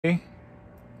Yeah.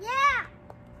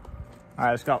 All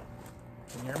right, let's go.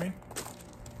 Can you hear me?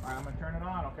 All right, I'm gonna turn it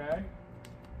on, okay?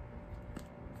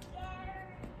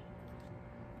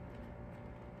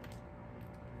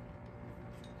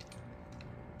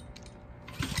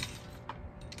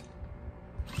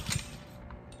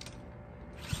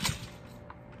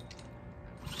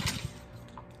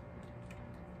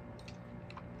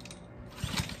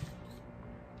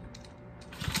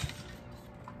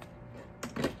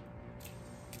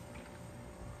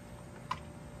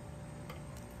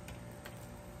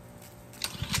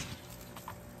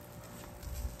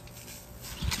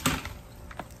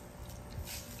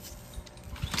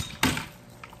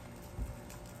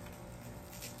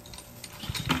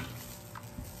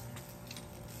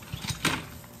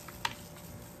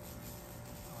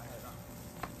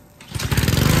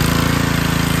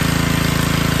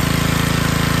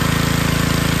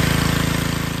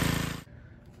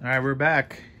 All right, we're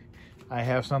back. I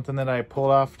have something that I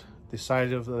pulled off the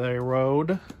side of the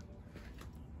road.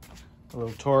 A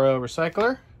little Toro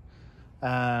recycler.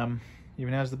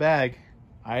 Even has the bag.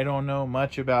 I don't know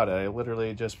much about it. I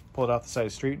literally just pulled it off the side of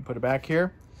the street and put it back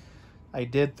here. I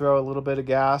did throw a little bit of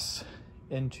gas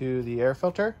into the air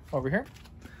filter over here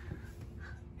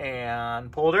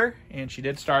and pulled her, and she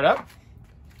did start up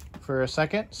for a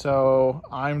second. So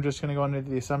I'm just gonna go under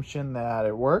the assumption that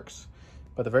it works.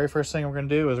 But the very first thing we're gonna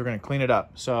do is we're gonna clean it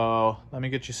up. So let me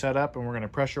get you set up and we're gonna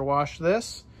pressure wash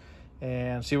this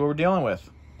and see what we're dealing with.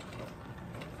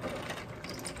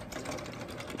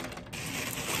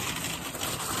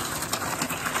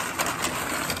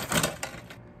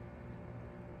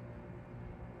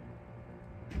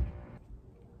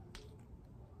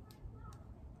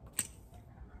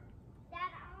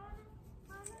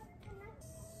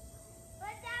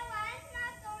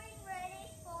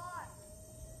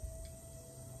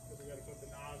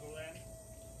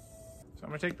 So I'm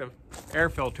gonna take the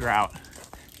air filter out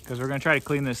because we're gonna try to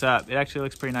clean this up. It actually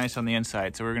looks pretty nice on the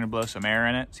inside, so we're gonna blow some air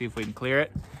in it, see if we can clear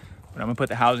it. But I'm gonna put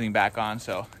the housing back on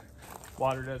so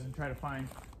water doesn't try to find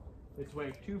its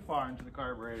way too far into the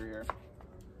carburetor here.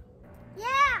 Yeah.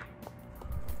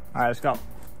 All right, let's go.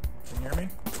 Can you hear me?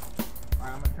 All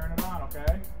right, I'm gonna turn it on,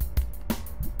 okay?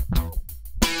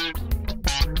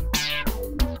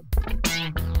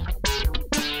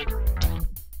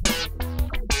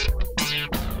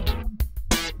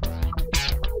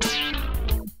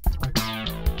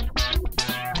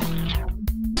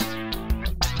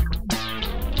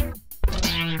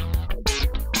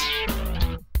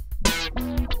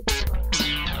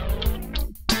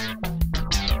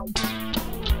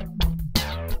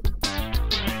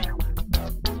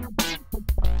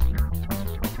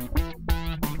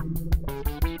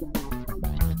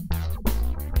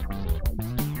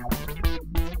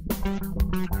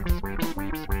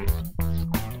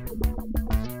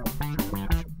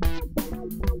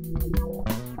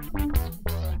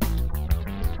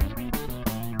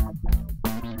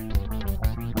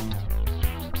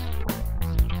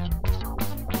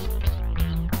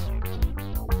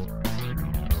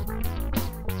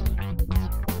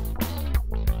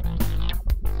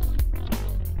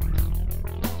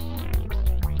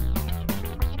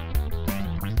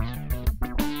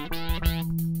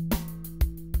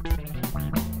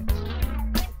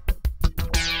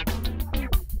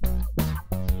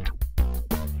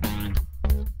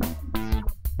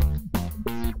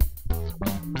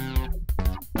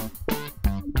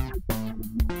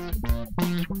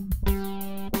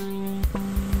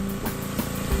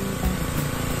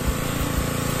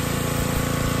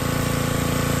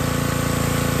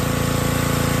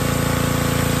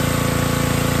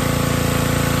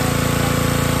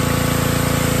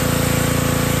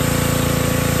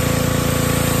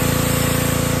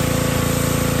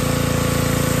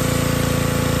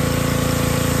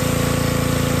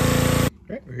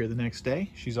 We're here the next day.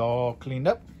 She's all cleaned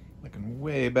up, looking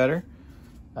way better.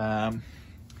 I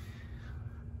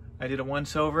did a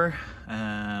once over.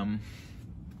 Something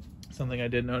I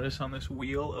did notice on this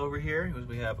wheel over here was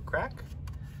we have a crack,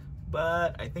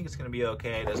 but I think it's gonna be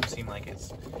okay. It doesn't seem like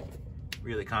it's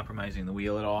really compromising the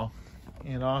wheel at all.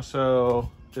 And also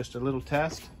just a little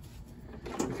test.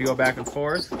 If you go back and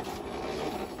forth,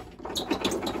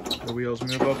 the wheels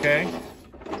move okay.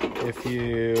 If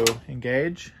you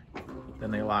engage, then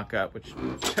they lock up, which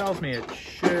tells me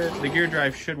the gear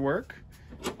drive should work.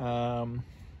 What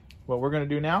we're gonna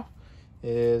do now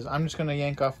is I'm just gonna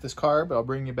yank off this carb. I'll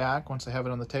bring you back once I have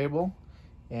it on the table,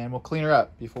 and we'll clean her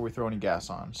up before we throw any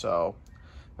gas on. So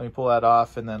let me pull that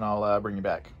off and then I'll bring you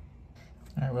back.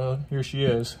 All right, well, here she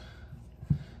is.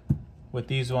 With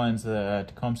these ones, the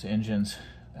Tecumseh engines,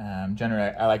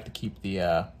 generally I like to keep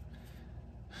the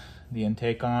the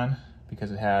intake on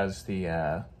because it has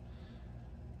the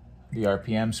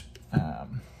RPM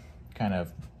kind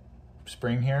of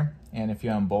spring here. And if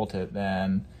you unbolt it,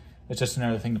 then it's just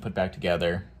another thing to put back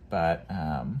together. But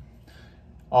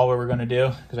all we're gonna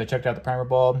do, because I checked out the primer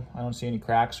bulb, I don't see any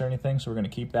cracks or anything, so we're gonna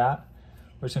keep that.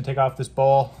 We're just gonna take off this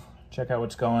bowl, check out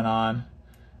what's going on.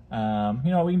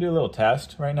 You know, we can do a little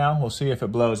test right now. We'll see if it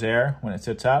blows air when it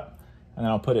sits up, and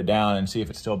then I'll put it down and see if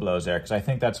it still blows air, because I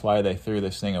think that's why they threw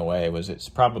this thing away, was it's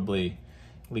probably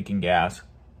leaking gas.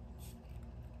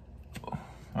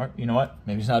 Or you know what,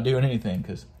 maybe it's not doing anything,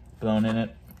 because blowing in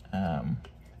it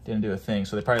didn't do a thing.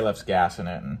 So they probably left gas in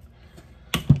it and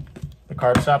the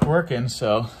carb stopped working.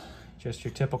 So just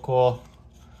your typical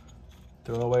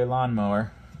throwaway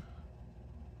lawnmower.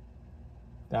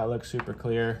 That looks super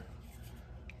clear.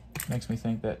 Makes me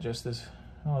think that just this,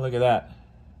 oh, look at that.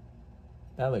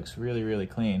 That looks really, really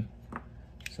clean.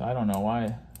 So I don't know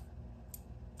why.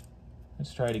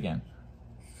 Let's try it again.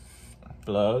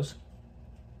 Blows.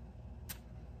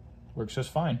 Works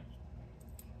just fine.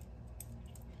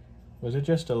 Was it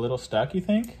just a little stuck, you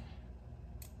think?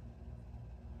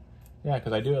 Yeah,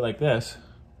 because I do it like this.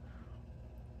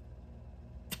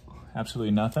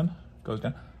 Absolutely nothing. Goes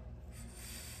down.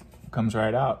 Comes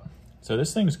right out. So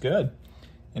this thing's good.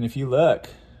 And if you look,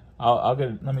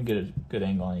 let me get a good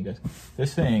angle on you guys.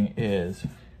 This thing is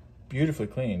beautifully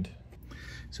cleaned.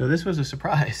 So this was a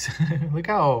surprise. Look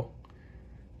how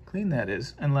clean that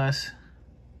is. Unless,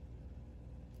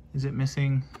 is it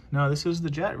missing? No, this is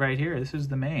the jet right here. This is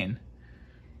the main.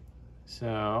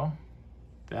 So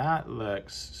that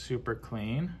looks super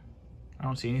clean. I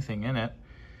don't see anything in it.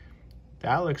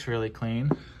 That looks really clean.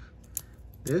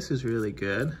 This is really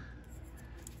good.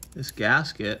 This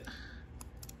gasket,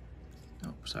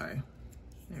 oh, sorry.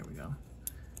 There we go.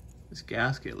 This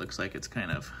gasket looks like it's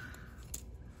kind of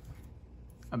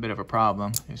a bit of a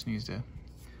problem. It just needs to,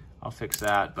 I'll fix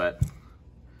that. But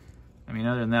I mean,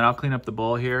 other than that, I'll clean up the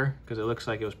bowl here because it looks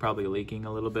like it was probably leaking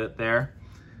a little bit there.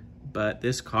 But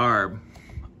this carb,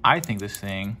 I think this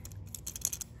thing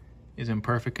is in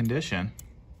perfect condition.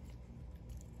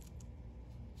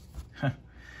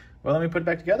 Well, let me put it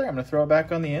back together. I'm gonna throw it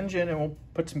back on the engine and we'll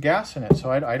put some gas in it.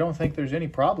 So I don't think there's any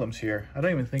problems here. I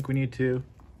don't even think we need to,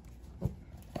 oh,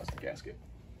 that's the gasket.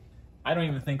 I don't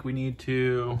even think we need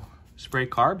to spray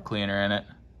carb cleaner in it.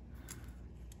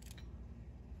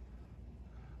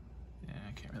 Yeah,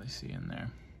 I can't really see in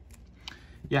there.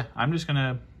 Yeah, I'm just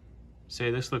gonna say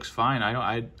this looks fine.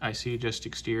 I see just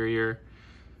exterior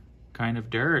kind of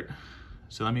dirt.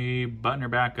 So let me button her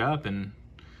back up and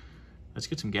let's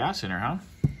get some gas in her, huh?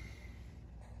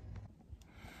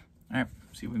 All right,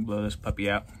 see if we can blow this puppy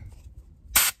out.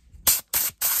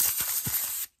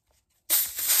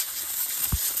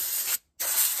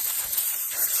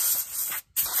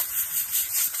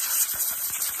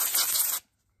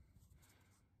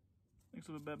 Looks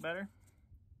a little bit better.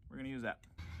 We're gonna use that.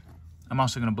 I'm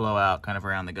also gonna blow out kind of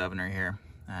around the governor here.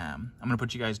 I'm gonna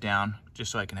put you guys down just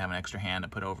so I can have an extra hand to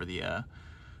put over the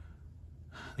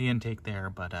intake there,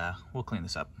 but we'll clean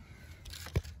this up.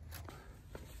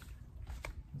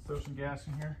 Let's throw some gas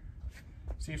in here.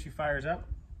 See if she fires up.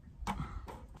 All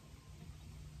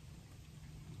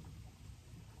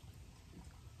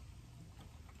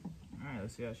right,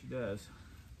 let's see how she does.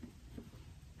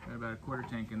 Got about a quarter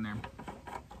tank in there.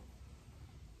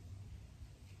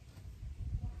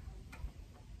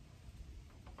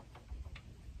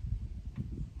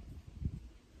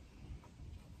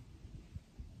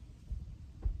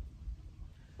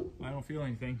 I don't feel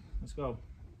anything. Let's go.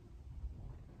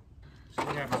 See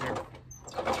what happens here.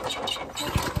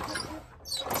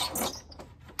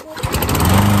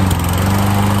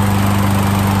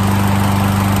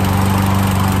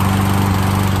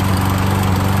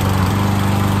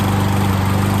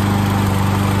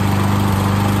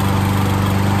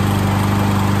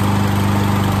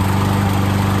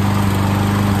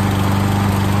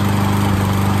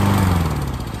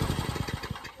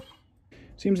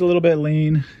 Seems a little bit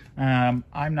lean.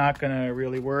 I'm not gonna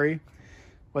really worry.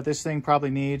 What this thing probably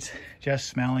needs, just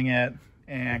smelling it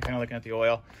and kind of looking at the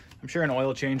oil. I'm sure an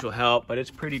oil change will help, but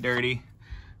it's pretty dirty.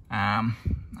 I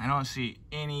don't see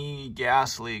any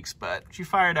gas leaks, but she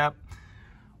fired up.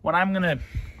 What I'm gonna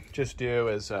just do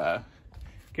is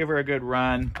give her a good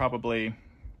run, probably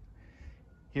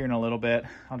here in a little bit.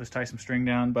 I'll just tie some string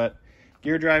down, but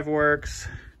gear drive works,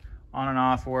 on and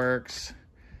off works.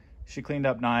 She cleaned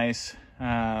up nice.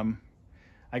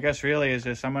 I guess really is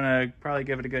just, I'm gonna probably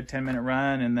give it a good 10-minute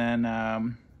run and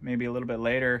then maybe a little bit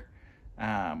later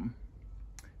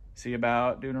see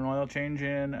about doing an oil change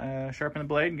and sharpen the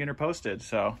blade and get her posted.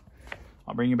 So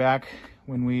I'll bring you back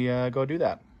when we go do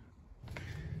that.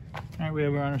 All right, we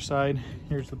have her on our side.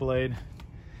 Here's the blade.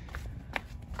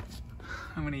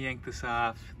 I'm gonna yank this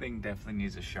off. Thing definitely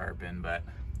needs a sharpen, but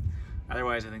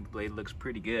otherwise I think the blade looks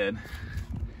pretty good.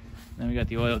 Then we got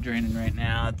the oil draining right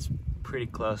now. It's pretty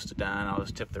close to done. I'll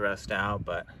just tip the rest out,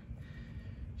 but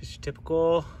just your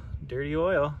typical dirty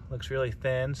oil. Looks really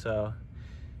thin, so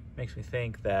makes me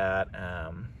think that,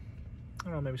 I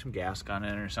don't know, maybe some gas got in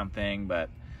it or something, but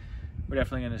we're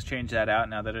definitely gonna just change that out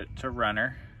now that it's a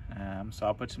runner. So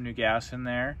I'll put some new gas in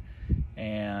there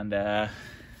and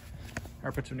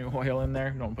or put some new oil in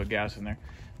there. Don't put gas in there.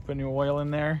 Put new oil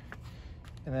in there,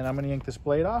 and then I'm gonna yank this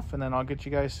blade off, and then I'll get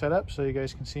you guys set up so you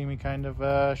guys can see me kind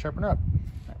of sharpen her up.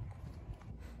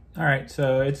 All right,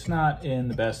 so it's not in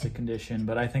the best of condition,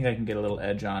 but I think I can get a little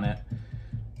edge on it.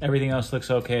 Everything else looks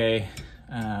okay.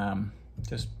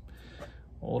 Just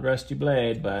old rusty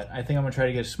blade, but I think I'm gonna try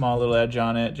to get a small little edge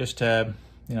on it just to,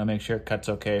 you know, make sure it cuts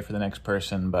okay for the next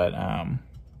person. But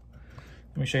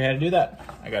let me show you how to do that.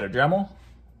 I got a Dremel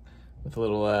with a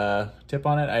little tip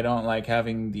on it. I don't like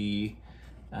having the,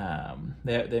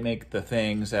 they make the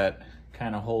things that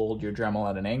kind of hold your Dremel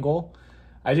at an angle.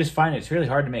 I just find it's really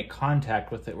hard to make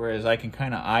contact with it, whereas I can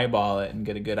kind of eyeball it and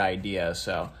get a good idea.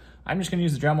 So I'm just gonna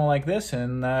use the Dremel like this,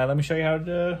 and let me show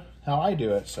you how I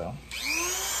do it. So.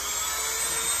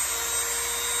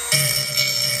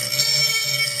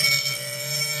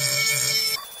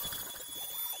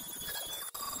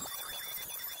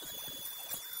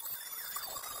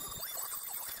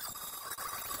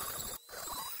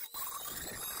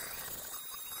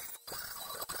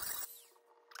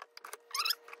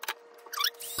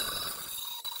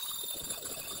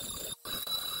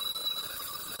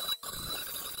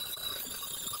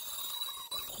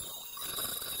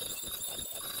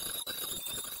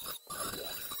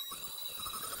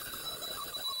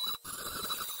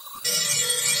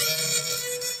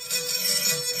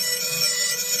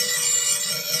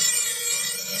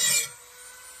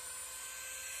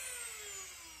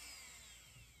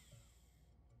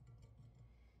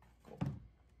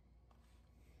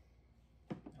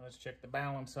 Let's check the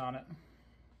balance on it.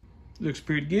 Looks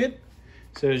pretty good.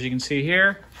 So as you can see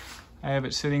here, I have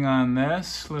it sitting on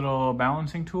this little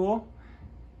balancing tool.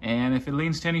 And if it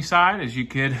leans to any side, as you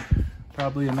could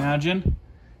probably imagine,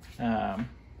 if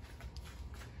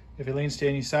it leans to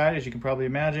any side, as you can probably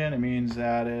imagine, it means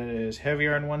that it is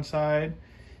heavier on one side.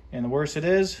 And the worse it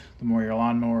is, the more your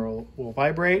lawnmower will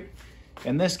vibrate.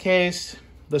 In this case,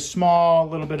 the small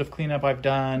little bit of cleanup I've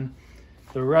done,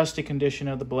 the rusty condition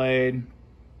of the blade,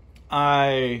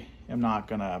 I am not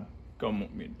gonna go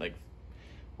like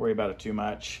worry about it too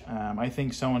much. I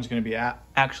think someone's gonna be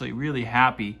actually really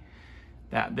happy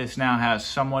that this now has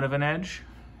somewhat of an edge.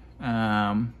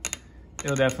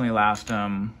 It'll definitely last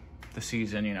them the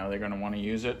season. You know, they're gonna wanna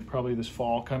use it probably this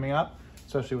fall coming up,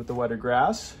 especially with the wetter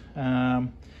grass.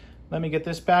 Let me get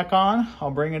this back on.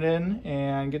 I'll bring it in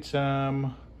and get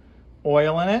some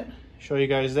oil in it. Show you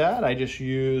guys that. I just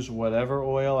use whatever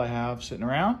oil I have sitting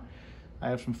around. I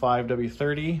have some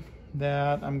 5W30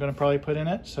 that I'm gonna probably put in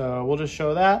it. So we'll just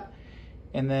show that.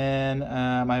 And then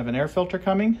I have an air filter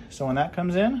coming. So when that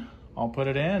comes in, I'll put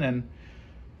it in and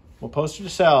we'll post it to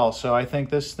sell. So I think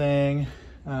this thing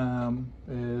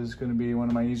is gonna be one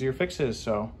of my easier fixes.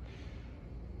 So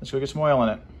let's go get some oil in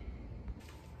it.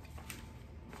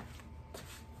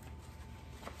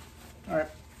 All right,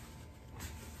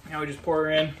 now we just pour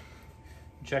her in.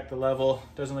 Check the level.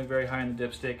 Doesn't look very high in the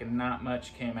dipstick and not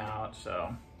much came out,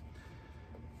 so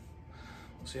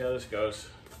we'll see how this goes.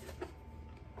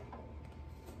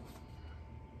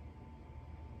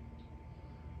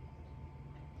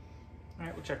 All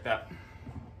right, we'll check that.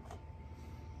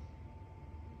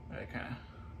 I kind of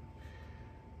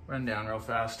run down real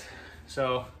fast.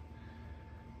 So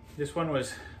this one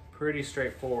was pretty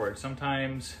straightforward.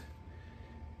 Sometimes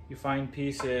you find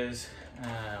pieces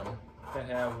that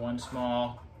have one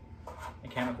small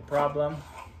mechanical problem.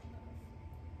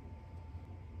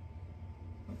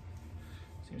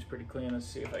 Seems pretty clean. Let's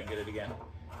see if I can get it again.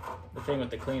 The thing with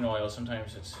the clean oil,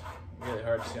 sometimes it's really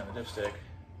hard to see on the dipstick.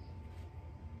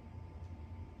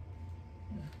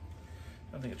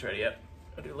 I don't think it's ready yet.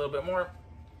 I'll do a little bit more.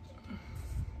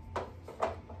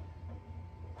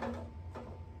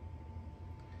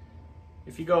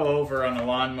 If you go over on a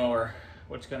lawnmower,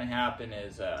 what's going to happen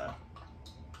is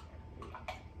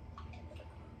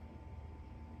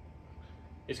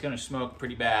it's going to smoke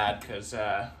pretty bad because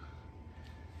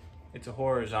it's a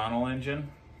horizontal engine.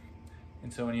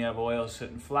 And so when you have oil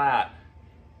sitting flat,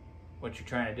 what you're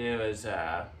trying to do is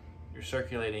you're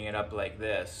circulating it up like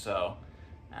this. So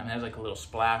it has like a little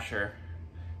splasher.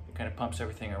 It kind of pumps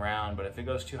everything around. But if it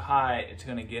goes too high, it's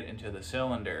going to get into the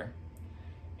cylinder.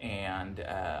 and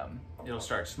it'll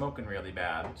start smoking really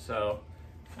bad. So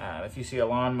if you see a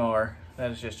lawnmower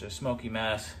that is just a smoky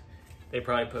mess, they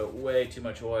probably put way too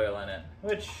much oil in it,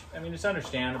 which, I mean, it's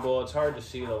understandable. It's hard to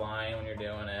see the line when you're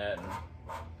doing it, and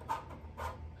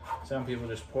some people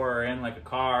just pour her in like a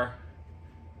car,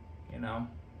 you know,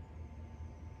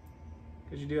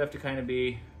 because you do have to kind of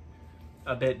be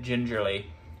a bit gingerly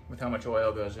with how much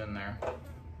oil goes in there.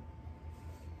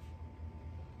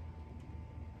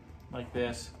 Like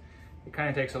this. It kind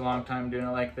of takes a long time doing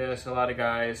it like this. A lot of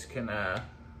guys can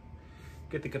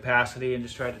get the capacity and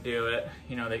just try to do it.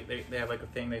 You know, they have like a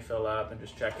thing they fill up and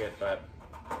just check it, but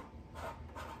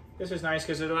this is nice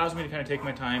because it allows me to kind of take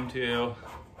my time to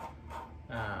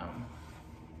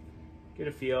get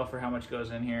a feel for how much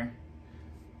goes in here.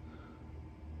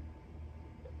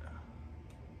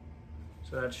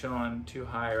 So that's showing too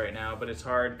high right now, but it's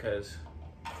hard because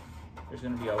there's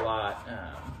going to be a lot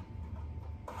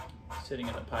sitting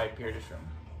in the pipe here just from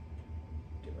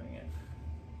doing it.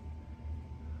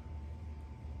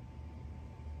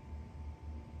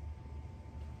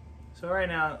 So right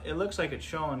now it looks like it's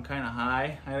showing kind of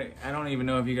high. I don't even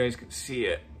know if you guys can see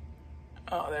it.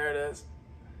 Oh, there it is.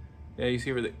 Yeah, you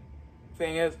see where the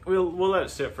thing is. We'll let it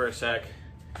sit for a sec,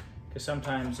 because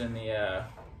sometimes in the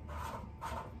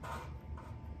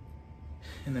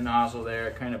nozzle there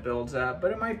it kind of builds up,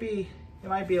 but it might be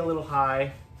a little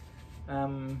high.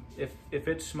 If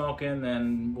it's smoking,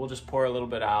 then we'll just pour a little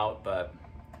bit out, but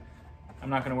I'm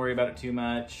not going to worry about it too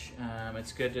much.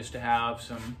 It's good just to have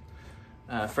some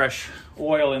fresh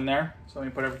oil in there. So let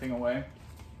me put everything away.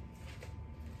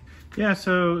 Yeah,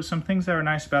 so some things that are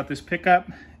nice about this pickup: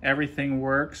 everything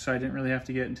works, so I didn't really have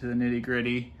to get into the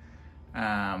nitty-gritty.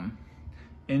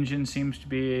 Engine seems to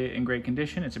be in great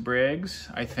condition. It's a Briggs.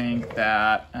 I think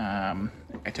that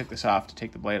I took this off to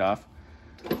take the blade off.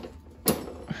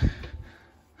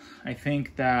 I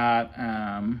think that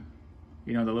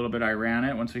you know, the little bit I ran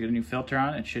it, once we get a new filter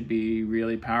on it should be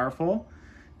really powerful.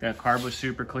 The carb was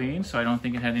super clean, so I don't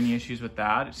think it had any issues with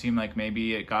that. It seemed like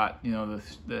maybe it got, you know,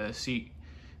 the seat,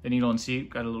 the needle and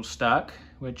seat got a little stuck,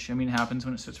 which, I mean, happens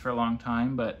when it sits for a long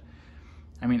time, but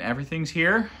I mean, everything's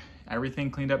here.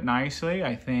 Everything cleaned up nicely.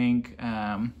 I think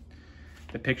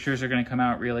the pictures are gonna come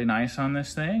out really nice on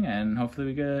this thing, and hopefully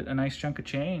we get a nice chunk of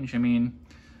change. I mean,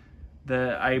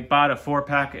 I bought a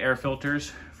 4-pack of air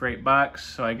filters for $8,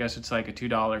 so I guess it's like a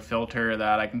 $2 filter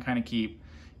that I can kind of keep,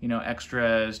 you know,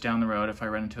 extras down the road if I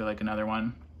run into like another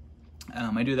one.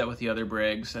 I do that with the other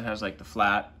Briggs that has like the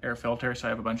flat air filter, so I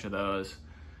have a bunch of those.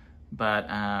 But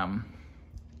I'm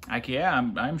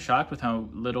shocked with how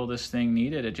little this thing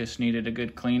needed. It just needed a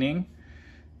good cleaning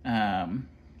and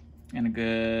a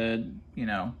good, you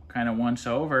know, kind of once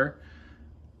over.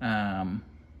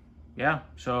 Yeah,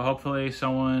 so hopefully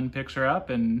someone picks her up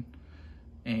and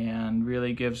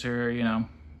really gives her, you know,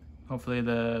 hopefully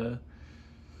the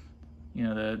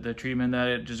treatment that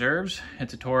it deserves.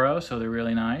 It's a Toro, so they're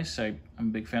really nice. I'm a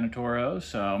big fan of Toros,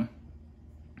 so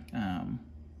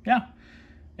yeah.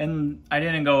 And I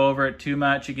didn't go over it too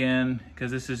much again,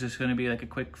 because this is just gonna be like a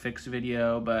quick fix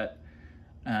video, but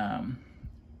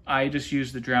I just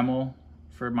use the Dremel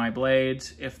for my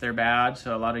blades if they're bad,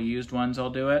 so a lot of used ones I'll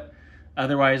do it.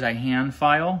 Otherwise, I hand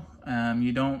file.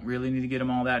 You don't really need to get them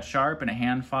all that sharp, and a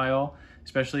hand file,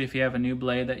 especially if you have a new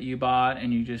blade that you bought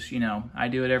and you just, you know, I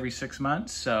do it every 6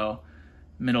 months. So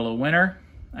middle of winter,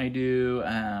 I do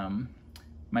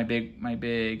my big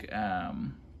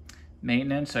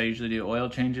maintenance. I usually do oil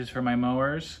changes for my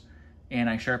mowers, and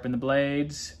I sharpen the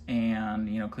blades and,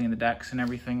 you know, clean the decks and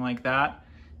everything like that.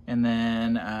 And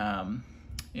then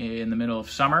in the middle of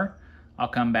summer, I'll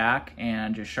come back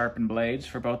and just sharpen blades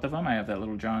for both of them. I have that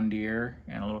little John Deere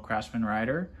and a little Craftsman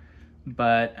Rider.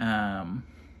 But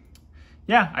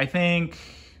yeah, I think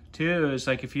too, is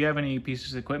like if you have any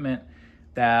pieces of equipment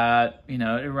that, you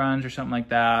know, it runs or something like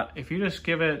that, if you just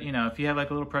give it, you know, if you have like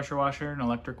a little pressure washer, an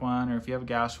electric one, or if you have a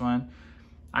gas one,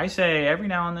 I say every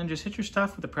now and then just hit your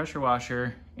stuff with a pressure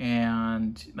washer,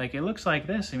 and like it looks like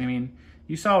this. I mean,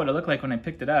 you saw what it looked like when I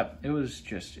picked it up. It was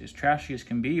just as trashy as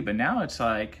can be, but now it's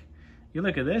like, you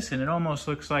look at this and it almost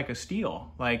looks like a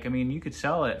steal. Like, I mean, you could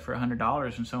sell it for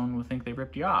 $100 and someone will think they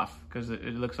ripped you off because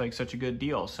it looks like such a good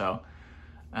deal. So,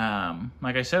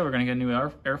 like I said, we're gonna get a new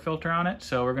air filter on it.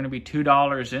 So we're gonna be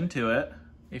 $2 into it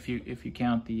if you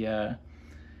count the,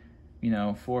 you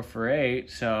know, 4 for $8.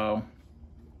 So,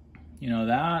 you know,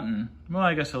 that, and well,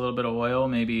 I guess a little bit of oil,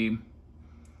 maybe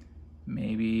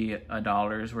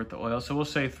 $1's worth of oil. So we'll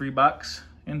say $3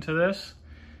 into this.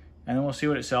 And then we'll see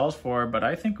what it sells for, but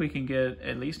I think we can get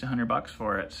at least $100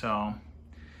 for it. So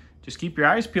just keep your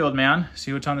eyes peeled, man.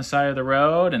 See what's on the side of the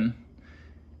road, and,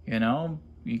 you know,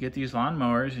 you get these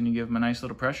lawnmowers and you give them a nice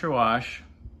little pressure wash,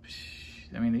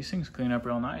 I mean, these things clean up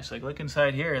real nice. Like, look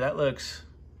inside here, that looks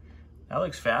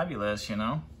fabulous, you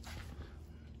know?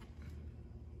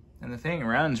 And the thing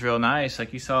runs real nice.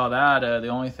 Like you saw that, the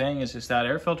only thing is just that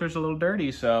air filter's a little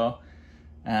dirty, so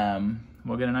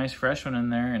we'll get a nice fresh one in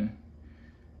there, and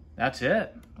that's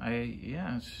it.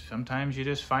 Yeah, sometimes you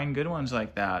just find good ones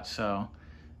like that. So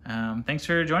thanks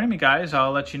for joining me, guys.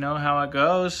 I'll let you know how it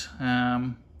goes.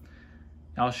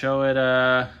 I'll show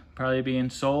it probably being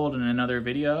sold in another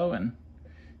video and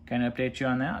kind of update you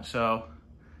on that. So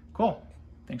cool.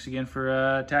 Thanks again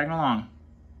for tagging along.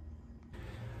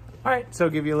 All right, so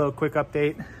give you a little quick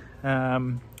update.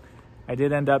 I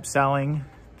did end up selling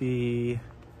the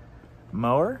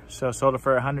mower, so sold it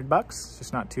for $100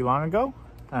 just not too long ago.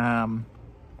 I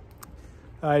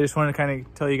just wanted to kind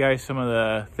of tell you guys some of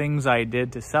the things I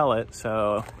did to sell it,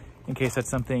 so in case that's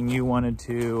something you wanted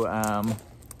to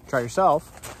try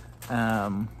yourself.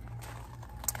 The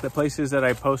places that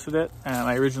I posted it,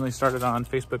 I originally started on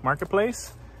Facebook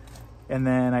Marketplace, and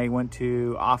then I went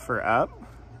to OfferUp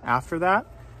after that.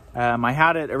 I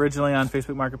had it originally on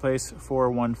Facebook Marketplace for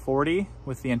 $140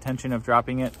 with the intention of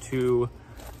dropping it to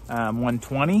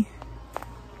 $120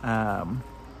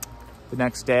 the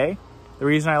next day. The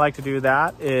reason I like to do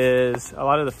that is a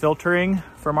lot of the filtering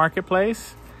for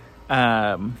Marketplace,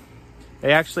 they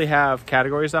actually have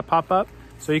categories that pop up.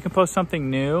 So you can post something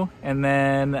new, and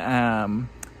then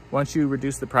once you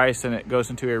reduce the price, then it goes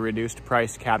into a reduced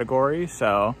price category.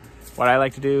 So what I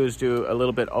like to do is do a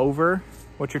little bit over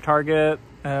what your target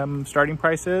starting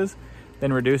price is,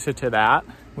 then reduce it to that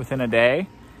within a day,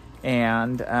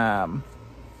 and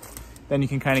then you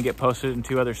can kind of get posted in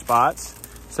 2 other spots.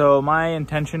 So my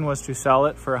intention was to sell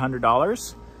it for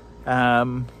 $100.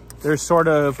 There's sort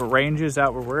of ranges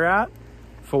out where we're at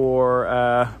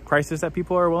for prices that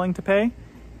people are willing to pay,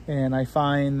 and I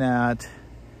find that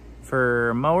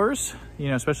for mowers, you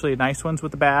know, especially nice ones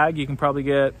with the bag, you can probably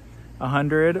get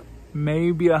 100,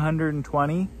 maybe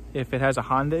 120 if it has a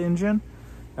Honda engine.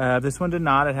 This one did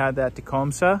not. It had that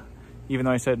Tecumseh, even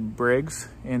though I said Briggs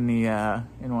in the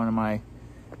in one of my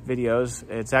videos.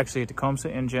 It's actually a Tecumseh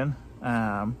engine,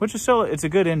 which is still, it's a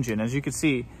good engine. As you can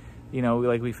see, you know,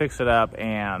 like we fixed it up,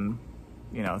 and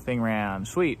you know, thing ran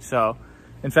sweet. So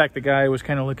in fact, the guy was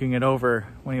kind of looking it over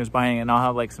when he was buying it, and I'll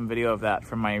have like some video of that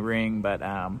from my ring, but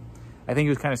I think he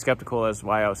was kind of skeptical as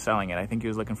why I was selling it. I think he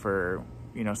was looking for,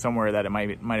 you know, somewhere that it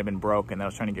might have been broke and I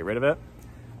was trying to get rid of it.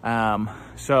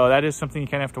 So that is something you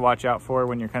kind of have to watch out for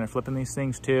when you're kind of flipping these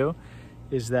things too,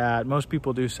 is that most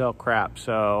people do sell crap.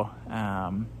 So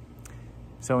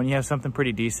so when you have something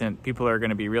pretty decent, people are going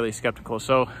to be really skeptical.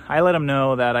 So I let him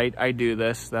know that I do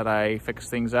this, that I fix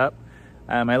things up.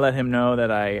 I let him know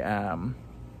that I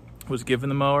was given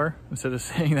the mower instead of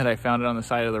saying that I found it on the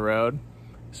side of the road.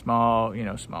 Small, you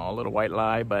know, small little white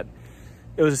lie, but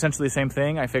it was essentially the same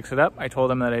thing. I fixed it up. I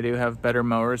told him that I do have better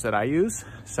mowers that I use.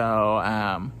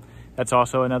 So that's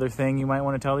also another thing you might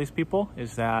want to tell these people,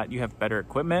 is that you have better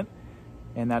equipment,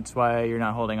 and that's why you're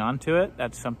not holding on to it.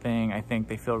 That's something I think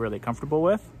they feel really comfortable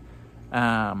with.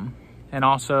 And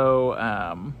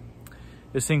also,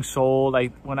 this thing sold,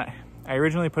 when I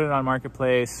originally put it on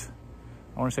Marketplace,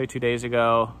 I want to say 2 days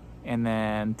ago, and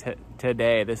then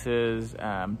today, this is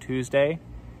Tuesday,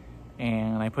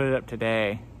 and I put it up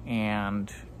today,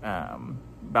 and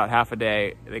about half a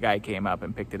day, the guy came up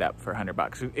and picked it up for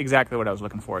 $100, exactly what I was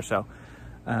looking for. So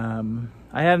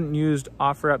I hadn't used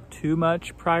OfferUp too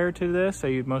much prior to this.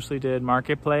 I mostly did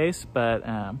Marketplace, but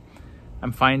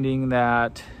I'm finding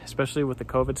that, especially with the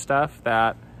COVID stuff,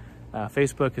 that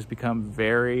Facebook has become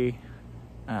very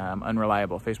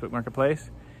unreliable, Facebook Marketplace.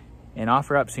 And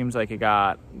OfferUp seems like it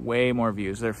got way more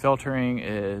views. Their filtering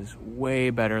is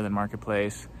way better than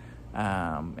Marketplace.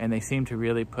 And they seem to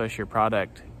really push your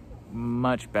product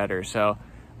much better. So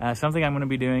something I'm going to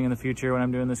be doing in the future when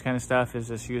I'm doing this kind of stuff is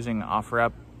just using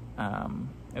OfferUp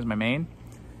as my main.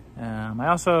 I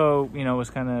also, you know, was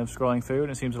kind of scrolling through,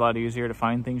 and it seems a lot easier to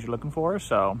find things you're looking for.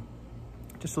 So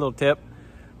just a little tip.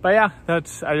 But yeah, I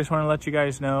just want to let you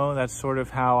guys know that's sort of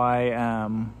how I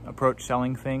approach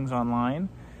selling things online.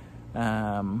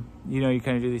 You know, you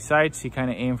kind of do these sites, you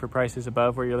kind of aim for prices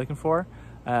above where you're looking for.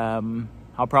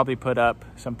 I'll probably put up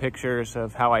some pictures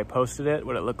of how I posted it,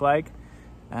 what it looked like.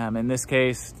 In this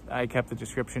case, I kept the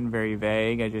description very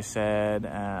vague. I just said,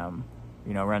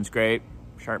 you know, runs great,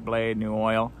 sharp blade, new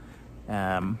oil.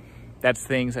 That's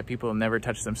things that people never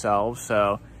touch themselves.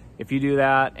 So if you do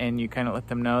that and you kind of let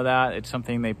them know that, it's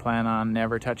something they plan on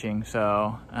never touching.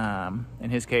 So in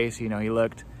his case, you know, he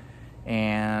looked,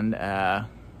 and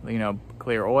you know,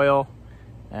 clear oil.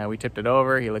 We tipped it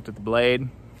over. He looked at the blade.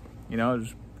 You know, it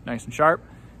was nice and sharp.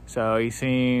 So he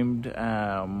seemed,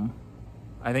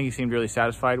 I think he seemed really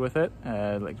satisfied with it.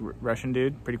 Like Russian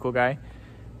dude, pretty cool guy.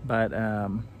 But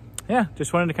yeah,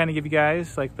 just wanted to kind of give you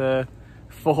guys like the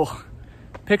full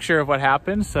picture of what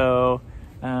happened. So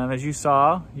as you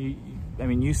saw,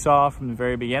 you saw from the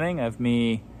very beginning of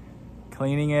me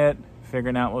cleaning it,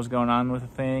 figuring out what was going on with the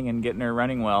thing and getting her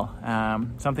running well.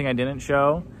 Something I didn't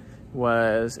show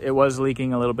was it was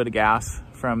leaking a little bit of gas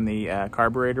from the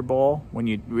carburetor bowl when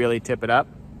you really tip it up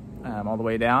all the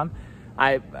way down.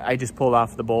 I just pulled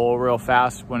off the bowl real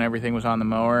fast when everything was on the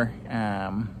mower.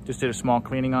 Just did a small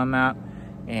cleaning on that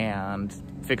and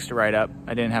fixed it right up.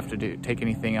 I didn't have to take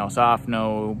anything else off.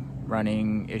 No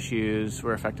running issues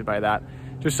were affected by that.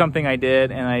 Just something I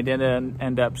did, and I didn't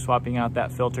end up swapping out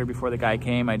that filter before the guy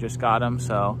came. I just got him.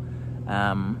 So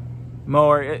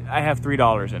mower, I have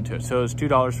 $3 into it. So it was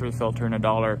 $2 for the filter and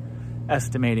 $1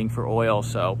 estimating for oil.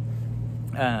 So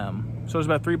so it was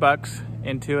about $3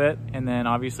 into it, and then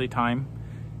obviously time,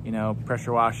 you know,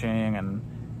 pressure washing and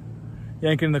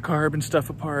yanking the carb and stuff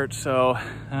apart. So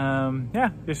yeah,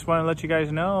 just want to let you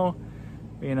guys know,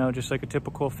 you know, just like a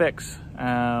typical fix.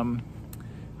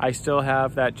 I still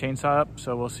have that chainsaw up,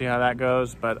 so we'll see how that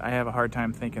goes, but I have a hard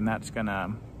time thinking that's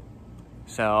gonna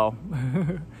sell.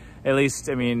 At least,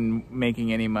 I mean,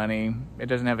 making any money. It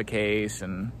doesn't have a case,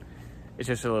 and it's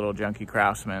just a little junky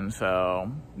Craftsman,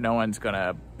 so no one's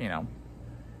gonna, you know,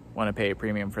 want to pay a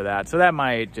premium for that. So that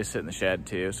might just sit in the shed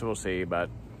too, so we'll see. But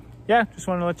yeah, just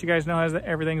wanted to let you guys know how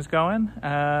everything's going.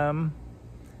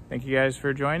 Thank you guys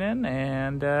for joining,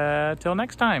 and till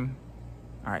next time.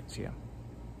 All right, see ya.